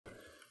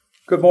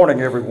Good morning,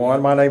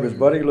 everyone. My name is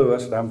Buddy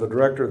Lewis, and I'm the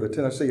director of the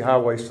Tennessee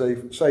Highway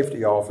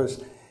Safety Office.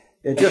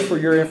 And just for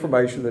your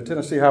information, the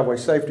Tennessee Highway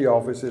Safety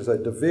Office is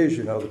a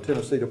division of the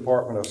Tennessee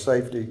Department of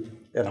Safety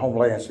and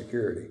Homeland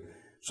Security.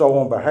 So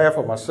on behalf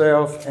of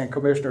myself and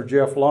Commissioner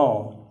Jeff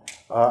Long,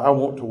 I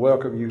want to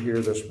welcome you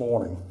here this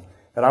morning.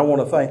 And I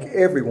want to thank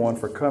everyone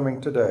for coming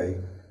today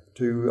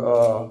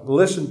to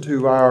listen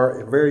to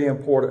our very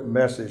important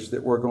message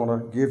that we're going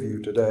to give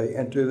you today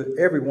and to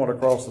everyone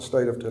across the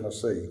state of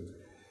Tennessee.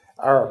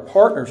 Our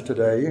partners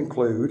today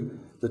include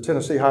the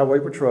Tennessee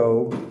Highway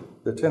Patrol,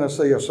 the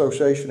Tennessee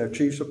Association of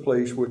Chiefs of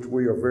Police, which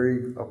we are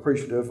very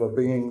appreciative of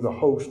being the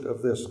host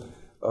of this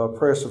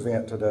press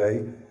event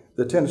today,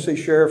 the Tennessee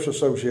Sheriff's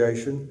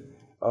Association,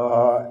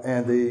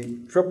 and the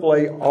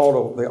AAA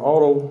Auto, the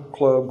Auto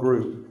Club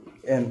Group.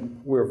 And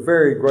we're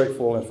very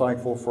grateful and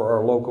thankful for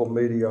our local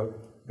media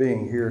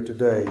being here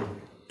today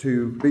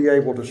to be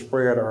able to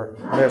spread our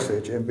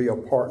message and be a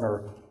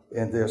partner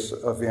in this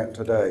event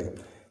today.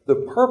 The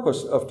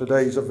purpose of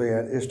today's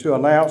event is to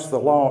announce the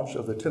launch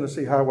of the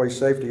Tennessee Highway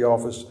Safety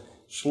Office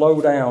Slow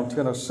Down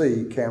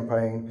Tennessee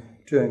campaign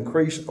to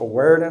increase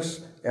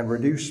awareness and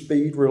reduce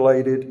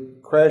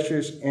speed-related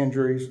crashes,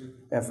 injuries,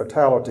 and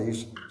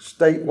fatalities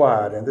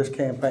statewide. And this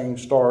campaign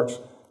starts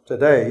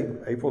today,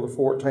 April the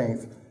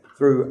 14th,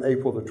 through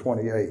April the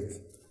 28th.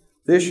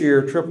 This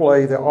year,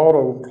 AAA, the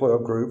Auto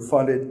Club Group,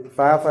 funded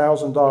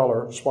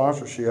 $5,000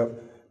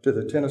 sponsorship to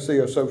the Tennessee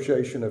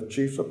Association of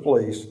Chiefs of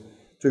Police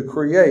to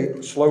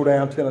create Slow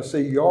Down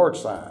Tennessee yard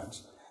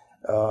signs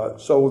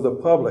so the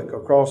public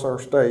across our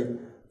state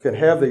can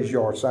have these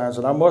yard signs.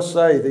 And I must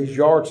say, these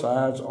yard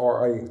signs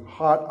are a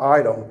hot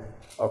item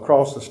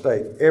across the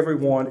state.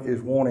 Everyone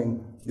is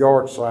wanting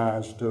yard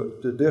signs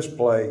to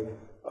display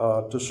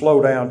to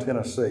slow down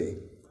Tennessee.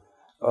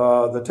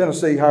 The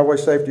Tennessee Highway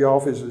Safety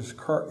Office is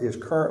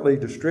currently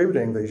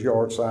distributing these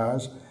yard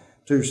signs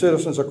to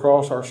citizens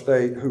across our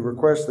state who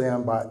request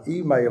them by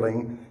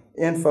emailing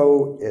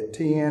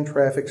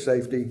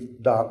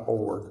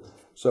info@tntrafficsafety.org.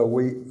 So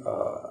we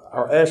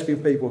are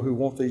asking people who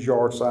want these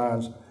yard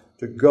signs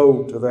to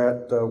go to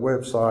that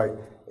website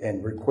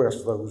and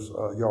request those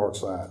yard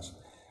signs.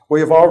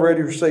 We have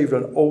already received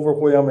an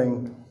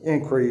overwhelming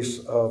increase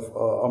of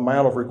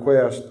amount of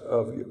requests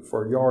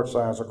for yard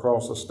signs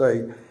across the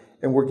state,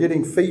 and we're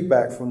getting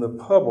feedback from the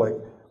public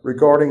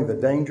regarding the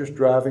dangerous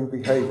driving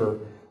behavior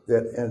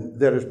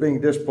that is being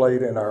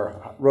displayed in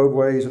our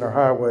roadways and our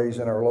highways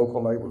and our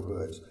local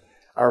neighborhoods.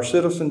 Our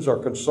citizens are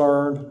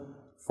concerned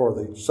for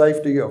the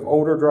safety of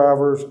older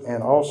drivers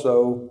and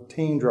also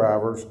teen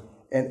drivers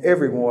and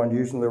everyone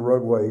using the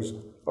roadways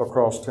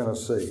across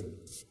Tennessee.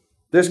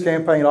 This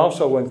campaign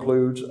also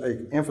includes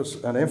an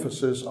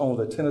emphasis on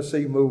the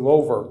Tennessee Move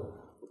Over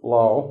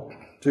law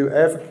to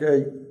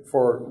advocate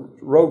for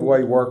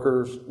roadway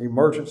workers,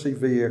 emergency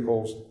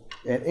vehicles,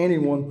 and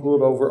anyone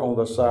pulled over on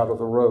the side of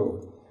the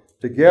road.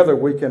 Together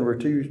we can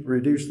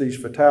reduce these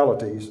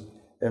fatalities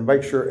and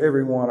make sure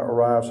everyone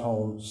arrives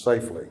home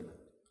safely.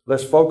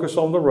 Let's focus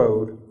on the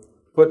road,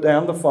 put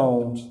down the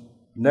phones,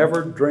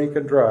 never drink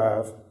and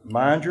drive,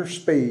 mind your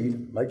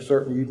speed, make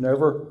certain you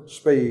never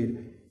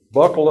speed,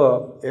 buckle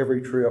up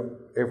every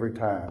trip, every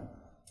time.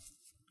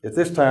 At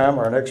this time,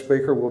 our next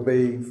speaker will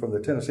be from the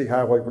Tennessee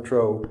Highway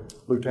Patrol,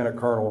 Lieutenant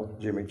Colonel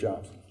Jimmy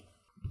Johnson.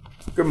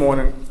 Good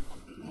morning.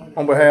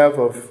 On behalf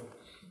of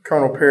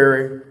Colonel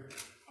Perry,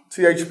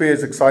 THP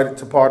is excited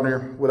to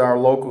partner with our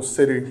local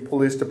city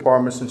police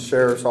departments and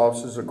sheriff's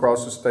offices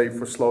across the state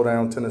for Slow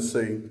Down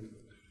Tennessee.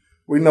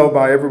 We know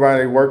by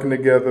everybody working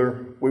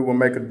together, we will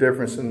make a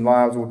difference and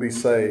lives will be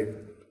saved.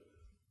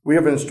 We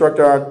have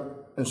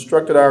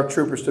instructed our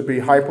troopers to be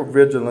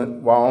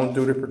hyper-vigilant while on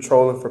duty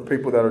patrolling for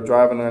people that are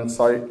driving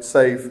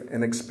unsafe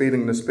and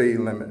exceeding the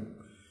speed limit.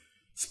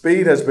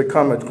 Speed has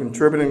become a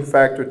contributing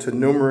factor to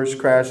numerous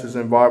crashes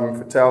involving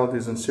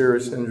fatalities and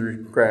serious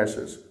injury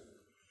crashes.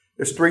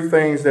 There's three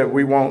things that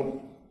we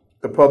want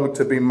the public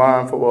to be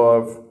mindful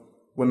of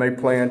when they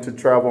plan to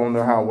travel on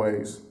their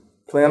highways.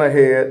 Plan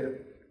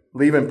ahead,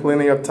 leaving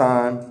plenty of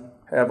time,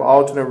 have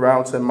alternate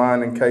routes in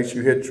mind in case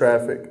you hit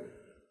traffic.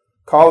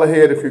 Call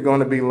ahead if you're going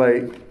to be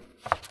late.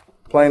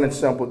 Plain and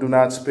simple, do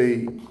not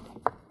speed.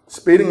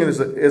 Speeding is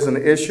an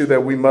issue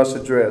that we must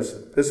address.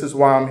 This is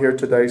why I'm here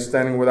today,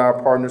 standing with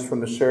our partners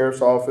from the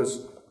Sheriff's Office,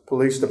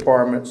 police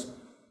departments,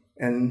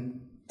 and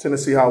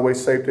Tennessee Highway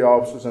Safety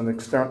Officers and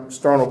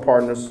external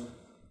partners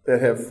that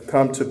have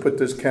come to put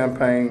this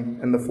campaign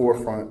in the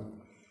forefront.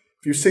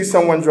 If you see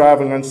someone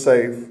driving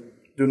unsafe,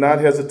 do not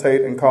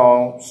hesitate and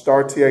call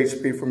star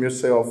THP from your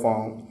cell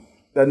phone.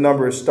 That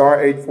number is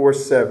star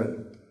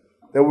 847.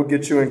 That will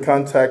get you in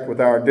contact with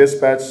our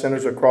dispatch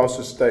centers across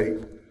the state.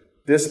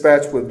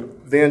 Dispatch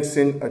would then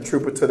send a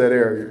trooper to that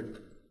area.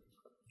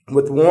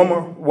 With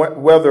warmer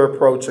weather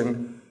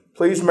approaching,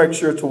 please make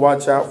sure to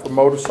watch out for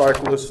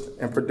motorcyclists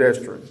and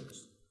pedestrians.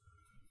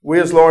 We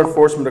as law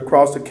enforcement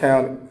across the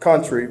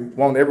country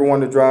want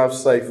everyone to drive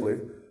safely.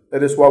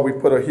 That is why we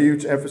put a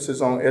huge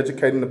emphasis on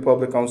educating the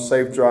public on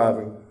safe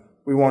driving.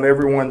 We want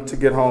everyone to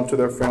get home to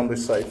their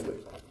families safely.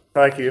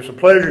 Thank you. It's a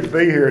pleasure to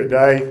be here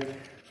today.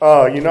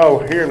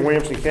 Here in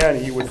Williamson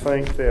County, you would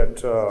think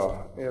that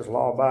as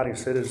law-abiding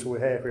citizens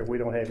we have here, we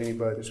don't have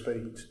anybody that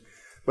speeds.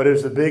 But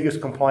it's the biggest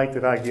complaint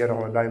that I get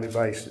on a daily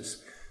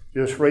basis.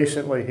 Just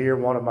recently here,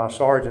 one of my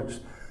sergeants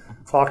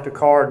clocked a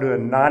car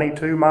doing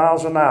 92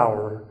 miles an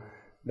hour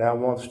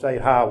down one of the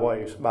state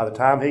highways. By the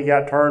time he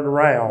got turned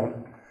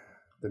around,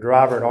 the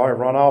driver had already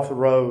run off the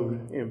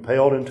road,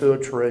 impaled into a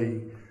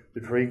tree.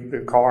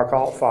 The car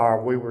caught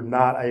fire. We were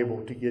not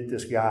able to get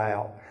this guy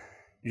out.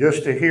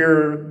 Just to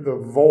hear the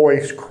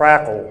voice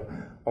crackle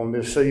on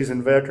this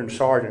seasoned veteran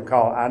sergeant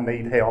call, I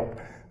need help.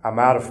 I'm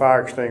out of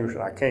fire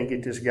extinguisher. I can't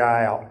get this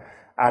guy out.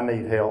 I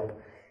need help.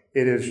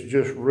 It is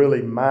just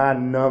really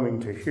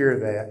mind-numbing to hear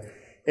that.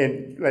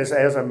 And as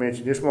I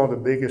mentioned, it's one of the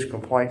biggest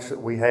complaints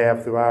that we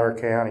have throughout our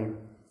county.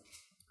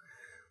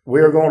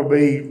 We're going to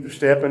be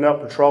stepping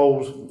up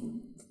patrols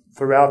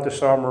throughout the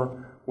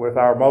summer with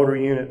our motor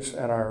units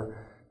and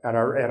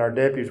our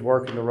deputies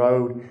working the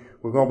road.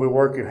 We're going to be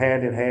working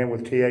hand in hand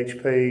with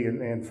THP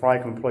and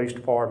Franklin Police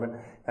Department,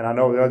 and I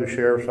know the other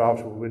sheriff's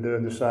officers will be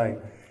doing the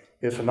same.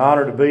 It's an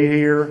honor to be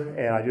here,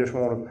 and I just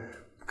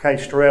can't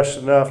stress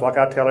enough, like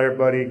I tell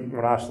everybody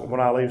when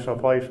I leave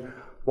someplace,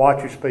 watch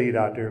your speed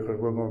out there because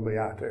we're going to be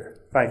out there.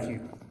 Thank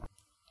you.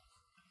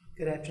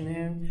 Good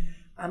afternoon.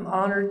 I'm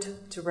honored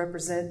to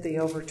represent the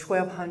over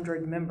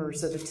 1,200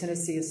 members of the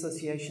Tennessee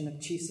Association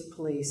of Chiefs of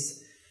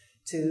Police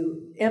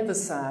to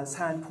emphasize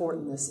how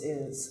important this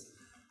is.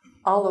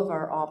 All of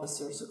our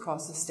officers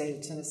across the state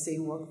of Tennessee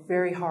work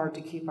very hard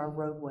to keep our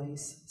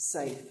roadways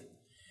safe.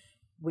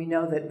 We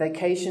know that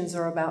vacations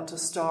are about to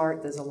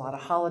start. There's a lot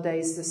of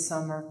holidays this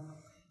summer.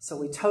 So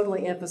we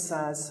totally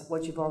emphasize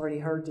what you've already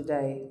heard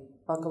today.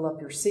 Buckle up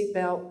your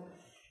seatbelt,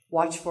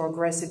 watch for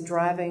aggressive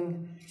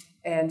driving,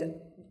 and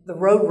the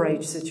road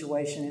rage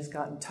situation has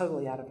gotten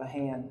totally out of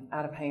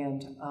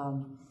hand.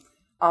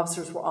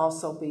 Officers will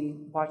also be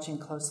watching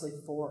closely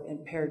for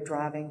impaired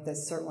driving.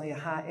 That's certainly a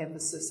high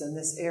emphasis in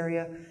this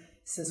area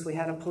since we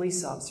had a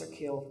police officer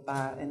killed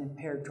by an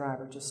impaired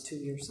driver just 2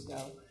 years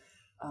ago,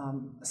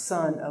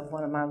 son of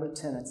one of my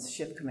lieutenants,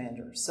 shift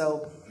commander.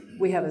 So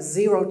we have a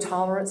zero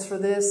tolerance for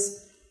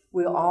this.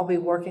 We'll all be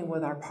working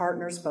with our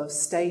partners, both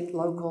state,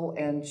 local,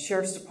 and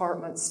sheriff's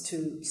departments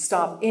to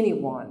stop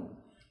anyone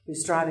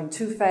who's driving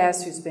too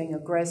fast, who's being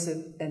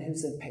aggressive, and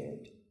who's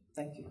impaired.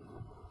 Thank you.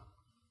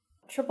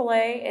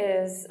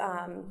 AAA is,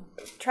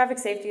 traffic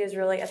safety is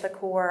really at the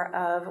core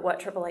of what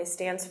AAA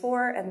stands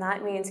for, and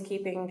that means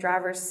keeping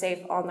drivers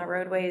safe on the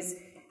roadways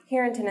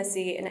here in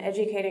Tennessee and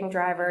educating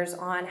drivers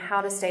on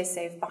how to stay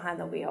safe behind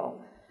the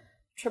wheel.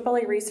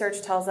 AAA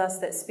research tells us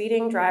that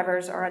speeding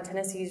drivers are on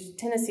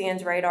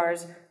Tennesseans'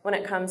 radars when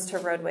it comes to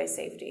roadway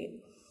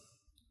safety.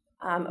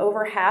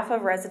 Over half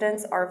of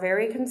residents are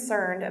very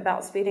concerned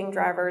about speeding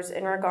drivers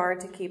in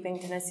regard to keeping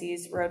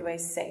Tennessee's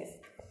roadways safe.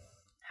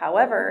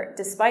 However,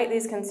 despite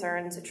these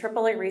concerns,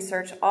 AAA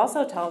research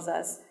also tells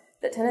us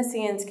that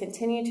Tennesseans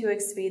continue to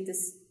exceed the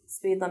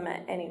speed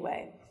limit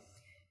anyway.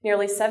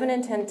 Nearly 7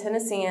 in 10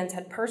 Tennesseans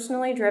had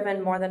personally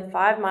driven more than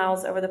 5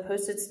 miles over the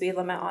posted speed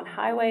limit on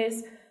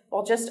highways,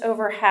 while just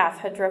over half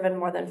had driven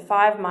more than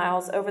 5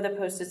 miles over the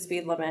posted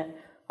speed limit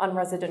on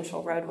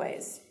residential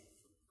roadways.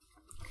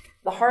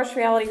 The harsh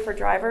reality for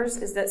drivers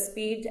is that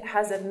speed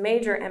has a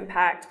major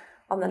impact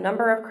on the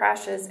number of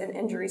crashes and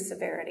injury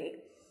severity.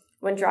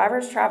 When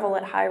drivers travel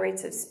at high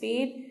rates of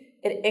speed,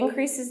 it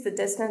increases the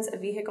distance a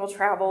vehicle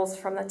travels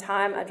from the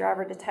time a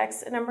driver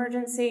detects an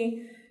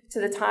emergency to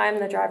the time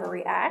the driver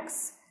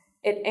reacts.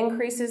 It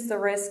increases the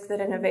risk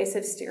that an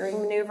evasive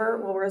steering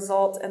maneuver will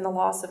result in the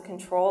loss of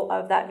control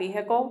of that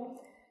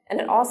vehicle, and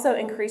it also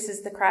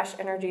increases the crash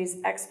energies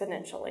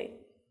exponentially.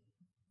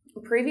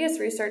 Previous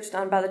research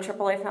done by the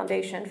AAA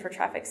Foundation for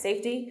Traffic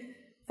Safety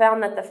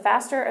found that the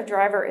faster a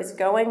driver is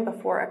going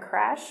before a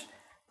crash,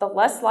 the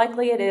less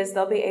likely it is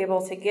they'll be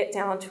able to get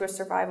down to a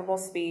survivable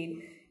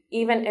speed,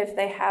 even if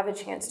they have a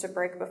chance to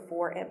brake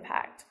before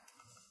impact.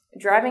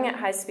 Driving at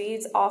high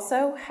speeds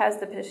also has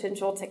the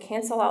potential to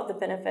cancel out the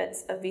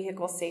benefits of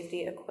vehicle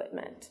safety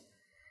equipment.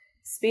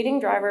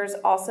 Speeding drivers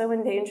also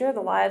endanger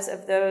the lives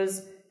of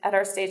those at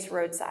our state's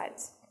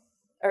roadsides.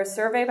 A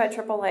survey by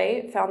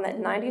AAA found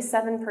that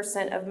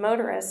 97% of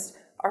motorists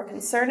are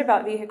concerned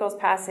about vehicles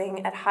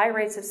passing at high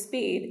rates of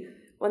speed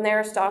when they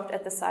are stopped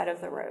at the side of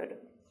the road.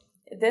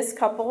 This,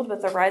 coupled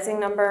with the rising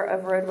number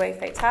of roadway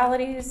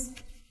fatalities,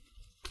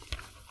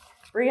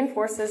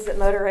 reinforces that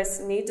motorists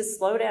need to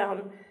slow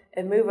down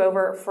and move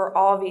over for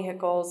all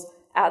vehicles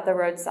at the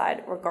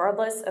roadside,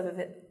 regardless of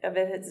if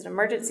it's an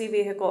emergency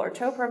vehicle or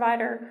tow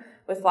provider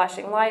with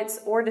flashing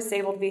lights or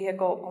disabled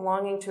vehicle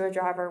belonging to a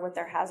driver with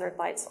their hazard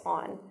lights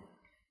on.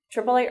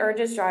 AAA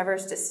urges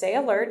drivers to stay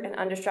alert and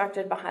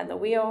undistracted behind the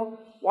wheel,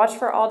 watch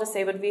for all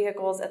disabled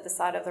vehicles at the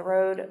side of the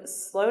road,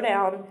 slow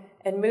down,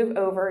 and move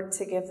over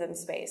to give them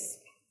space.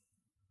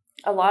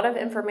 A lot of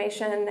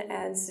information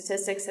and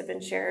statistics have been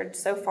shared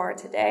so far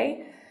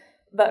today,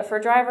 but for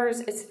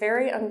drivers, it's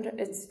very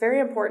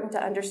important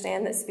to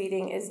understand that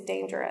speeding is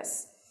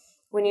dangerous.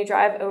 When you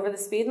drive over the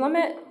speed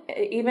limit,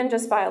 even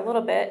just by a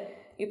little bit,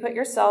 you put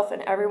yourself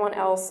and everyone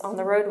else on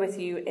the road with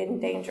you in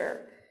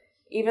danger.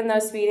 Even though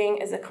speeding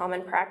is a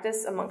common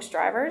practice amongst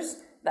drivers,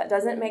 that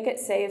doesn't make it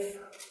safe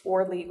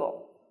or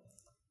legal.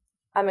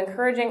 I'm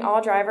encouraging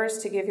all drivers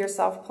to give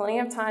yourself plenty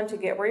of time to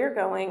get where you're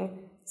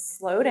going,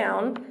 slow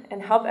down,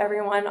 and help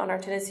everyone on our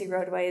Tennessee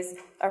roadways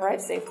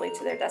arrive safely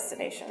to their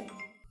destination.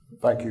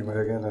 Thank you,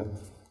 Megan. And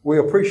we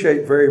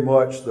appreciate very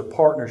much the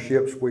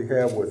partnerships we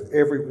have with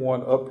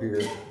everyone up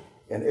here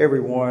and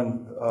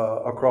everyone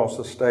across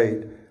the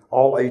state,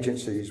 all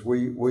agencies.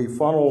 We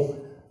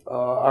funnel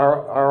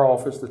our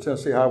office, the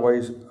Tennessee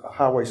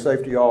Highway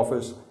Safety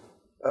Office,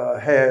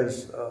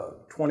 has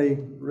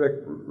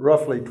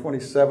roughly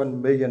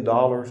 $27 million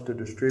to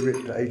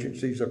distribute to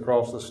agencies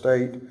across the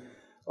state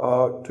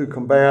to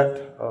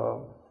combat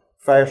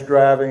fast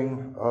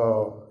driving,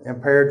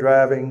 impaired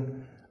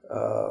driving,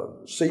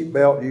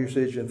 seatbelt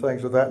usage, and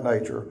things of that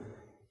nature.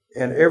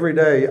 And every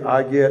day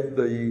I get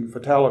the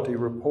fatality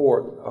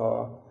report.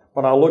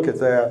 When I look at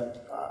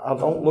that, I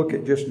don't look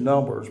at just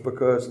numbers,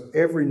 because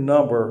every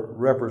number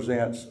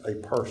represents a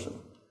person.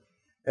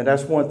 And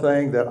that's one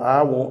thing that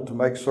I want to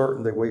make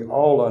certain that we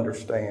all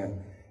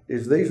understand,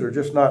 is these are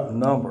just not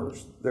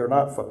numbers. They're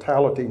not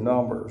fatality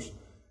numbers.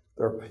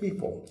 They're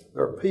people.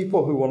 There are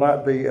people who will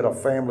not be at a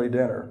family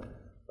dinner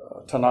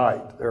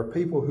tonight. There are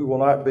people who will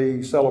not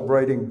be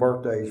celebrating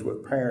birthdays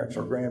with parents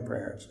or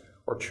grandparents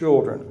or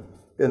children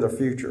in the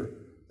future.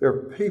 There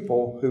are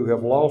people who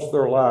have lost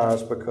their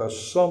lives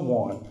because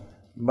someone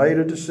made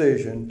a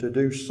decision to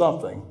do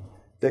something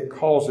that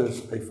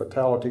causes a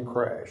fatality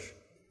crash.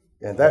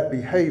 And that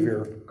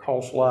behavior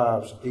costs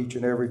lives each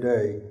and every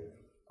day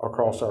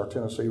across our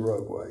Tennessee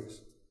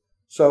roadways.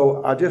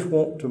 So I just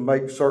want to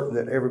make certain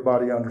that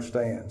everybody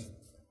understands,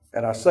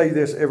 and I say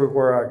this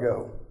everywhere I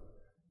go: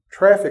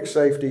 traffic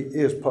safety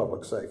is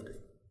public safety.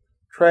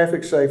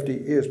 Traffic safety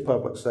is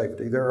public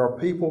safety. There are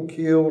people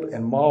killed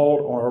and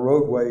mauled on our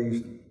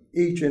roadways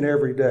each and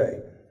every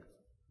day.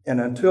 And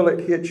until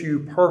it hits you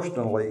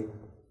personally,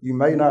 you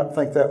may not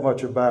think that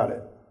much about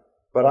it.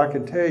 But I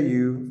can tell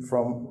you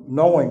from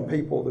knowing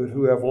people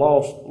who have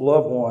lost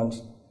loved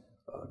ones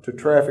to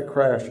traffic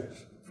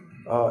crashes,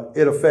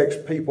 it affects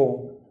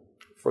people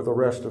for the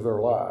rest of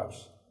their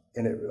lives,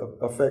 and it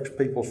affects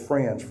people's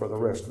friends for the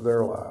rest of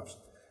their lives.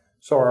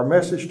 So our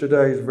message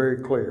today is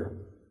very clear.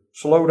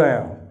 Slow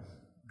down,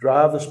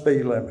 drive the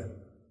speed limit.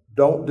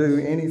 Don't do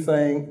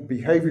anything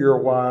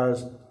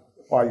behavior-wise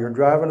while you're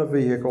driving a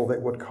vehicle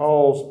that would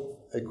cause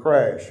a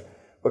crash,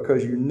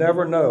 because you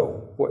never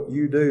know what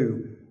you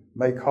do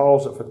may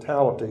cause a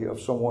fatality of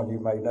someone you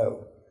may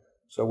know.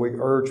 So we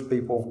urge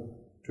people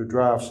to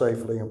drive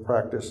safely and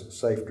practice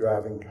safe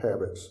driving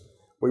habits.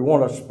 We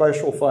want a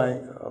special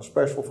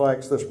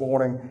thanks this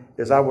morning.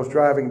 As I was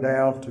driving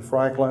down to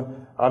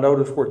Franklin, I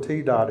noticed where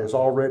TDOT is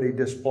already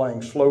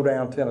displaying Slow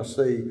Down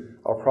Tennessee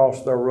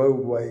across their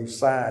roadway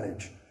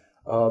signage,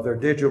 their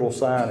digital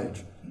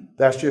signage.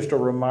 That's just a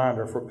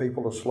reminder for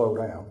people to slow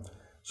down.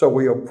 So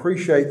we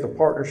appreciate the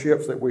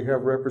partnerships that we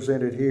have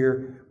represented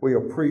here. We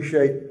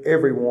appreciate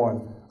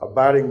everyone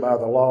abiding by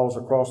the laws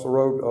across the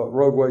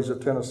roadways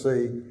of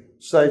Tennessee,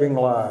 saving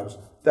lives.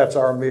 That's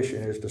our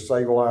mission, is to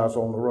save lives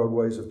on the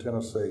roadways of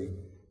Tennessee.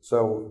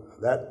 So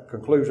that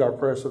concludes our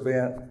press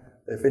event.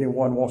 If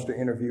anyone wants to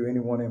interview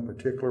anyone in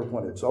particular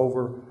when it's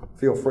over,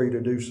 feel free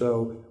to do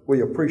so.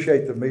 We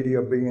appreciate the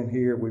media being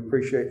here. We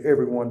appreciate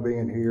everyone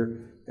being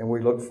here, and we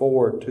look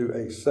forward to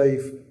a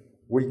safe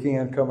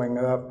weekend coming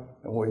up,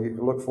 and we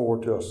look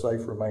forward to a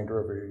safe remainder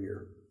of your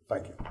year.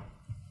 Thank you.